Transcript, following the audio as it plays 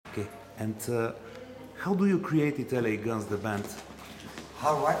And how do you create it, LA Guns, the band?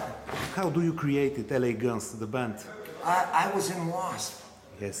 How what? How do you create it, LA Guns, the band? I was in W.A.S.P.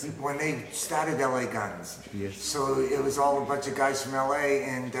 Yes. When they started LA Guns. Yes. So it was all a bunch of guys from LA,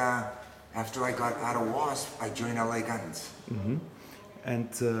 and after I got out of W.A.S.P, I joined LA Guns. And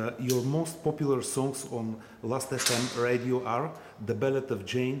your most popular songs on Last FM radio are The Ballad of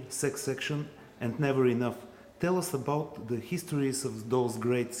Jane, Sex Section, and Never Enough. Tell us about the histories of those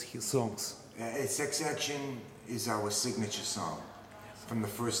great songs. Sex Action is our signature song from the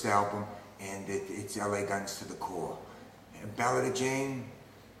first album, and it's LA Guns to the core. And Ballad of Jane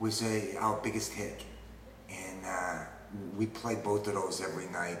was our biggest hit, and we play both of those every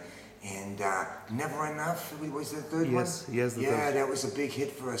night. And Never Enough was the third one? Yes. Yeah, that was a big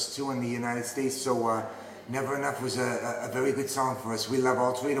hit for us too in the United States. So Never Enough was a very good song for us. We love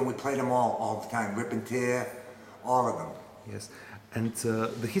all three of them. We play them all the time. Rip and Tear, all of them. Yes. And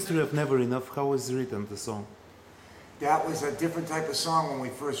the history of Never Enough, how was written the song? That was a different type of song when we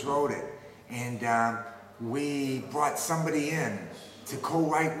first wrote it. And we brought somebody in to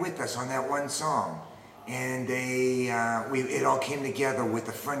co-write with us on that one song. And it all came together with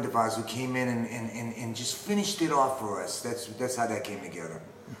a friend of ours who came in and just finished it off for us. That's how that came together.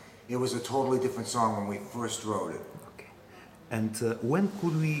 It was a totally different song when we first wrote it. Okay. And when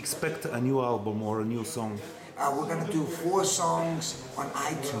could we expect a new album or a new song? We're going to do 4 songs on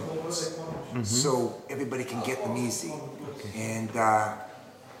iTunes, so everybody can get them easy. Okay. And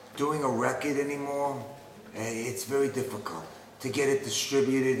doing a record anymore, it's very difficult. To get it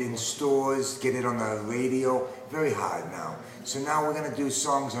distributed in stores, get it on the radio, very hard now. So now we're going to do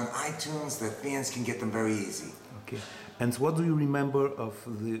songs on iTunes that fans can get them very easy. Okay. And what do you remember of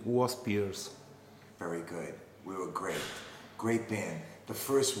the W.A.S.P years? Very good. We were great. Great band. The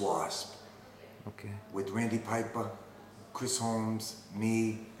first W.A.S.P. Okay. With Randy Piper, Chris Holmes,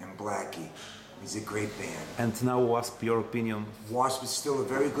 me, and Blackie. It's a great band. And now W.A.S.P, your opinion? W.A.S.P is still a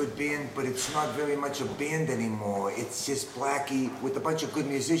very good band, but it's not very much a band anymore. It's just Blackie with a bunch of good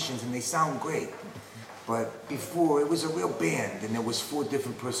musicians, and they sound great. But before, it was a real band, and there was 4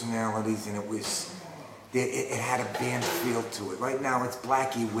 different personalities, and it had a band feel to it. Right now, it's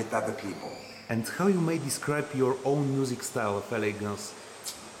Blackie with other people. And how you may describe your own music style of LA Guns?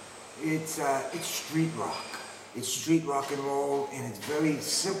 It's street rock. It's street rock and roll, and it's very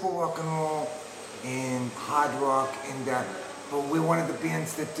simple rock and roll and hard rock, and but we're one of the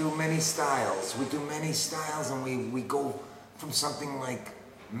bands that do many styles. We do many styles, and we go from something like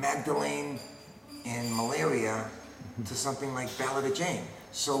Magdalene and Malaria to something like Ballad of Jane.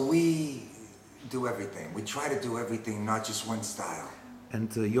 So we do everything. We try to do everything, not just one style.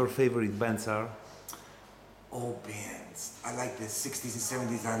 And your favorite bands are? Old bands. I like the 60s and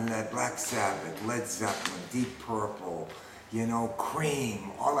 70s on Black Sabbath, Led Zeppelin, Deep Purple,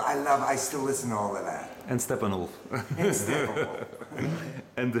 Cream. I still listen to all of that. And Steppenwolf. And Steppenwolf.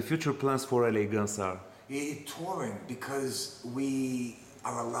 And the future plans for LA Guns are? Touring, because we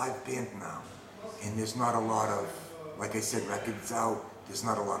are a live band now. And there's not a lot of, like I said, records out. There's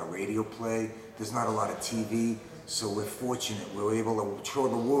not a lot of radio play. There's not a lot of TV. So we're fortunate. We're able to tour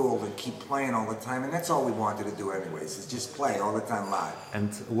the world and keep playing all the time. And that's all we wanted to do anyways, is just play all the time live.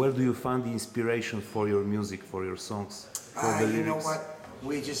 And where do you find the inspiration for your music, for your songs, for the lyrics? You know what?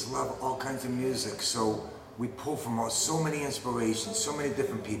 We just love all kinds of music. So we pull from so many inspirations, so many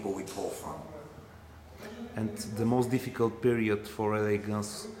different people we pull from. And the most difficult period for LA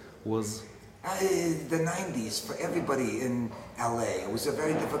Guns was? The 90s for everybody in LA. It was a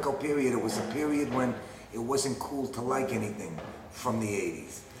very difficult period. It was a period when it wasn't cool to like anything from the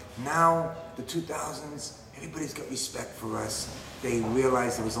 80s. Now, the 2000s, everybody's got respect for us. They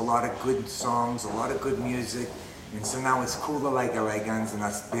realize there was a lot of good songs, a lot of good music, and so now it's cool to like LA Guns and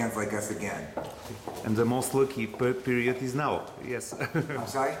us bands like us again. And the most lucky period is now, yes. I'm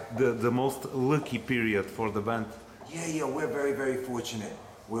sorry? The most lucky period for the band. Yeah, we're very, very fortunate.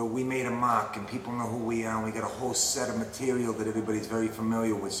 Where we made a mark and people know who we are, and we got a whole set of material that everybody's very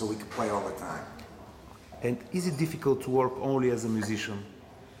familiar with, so we can play all the time. And is it difficult to work only as a musician?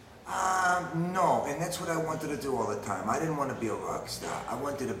 No, and that's what I wanted to do all the time. I didn't want to be a rock star. I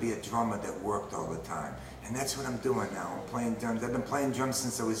wanted to be a drummer that worked all the time. And that's what I'm doing now. I'm playing drums. I've been playing drums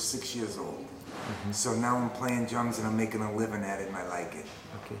since I was 6 years old. So now I'm playing drums and I'm making a living at it, and I like it.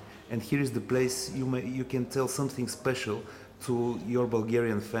 Okay. And here is the place you can tell something special to your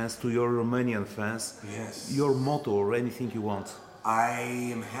Bulgarian fans, to your Romanian fans. Yes. Your motto or anything you want. I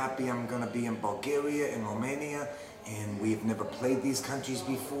am happy I'm going to be in Bulgaria and Romania, and we've never played these countries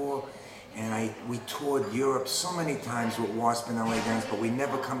before. And we toured Europe so many times with W.A.S.P and LA Dance, but we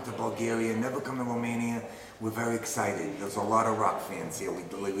never come to Bulgaria, never come to Romania. We're very excited. There's a lot of rock fans here. We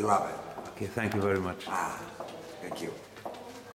love it. Okay, thank you very much. Thank you.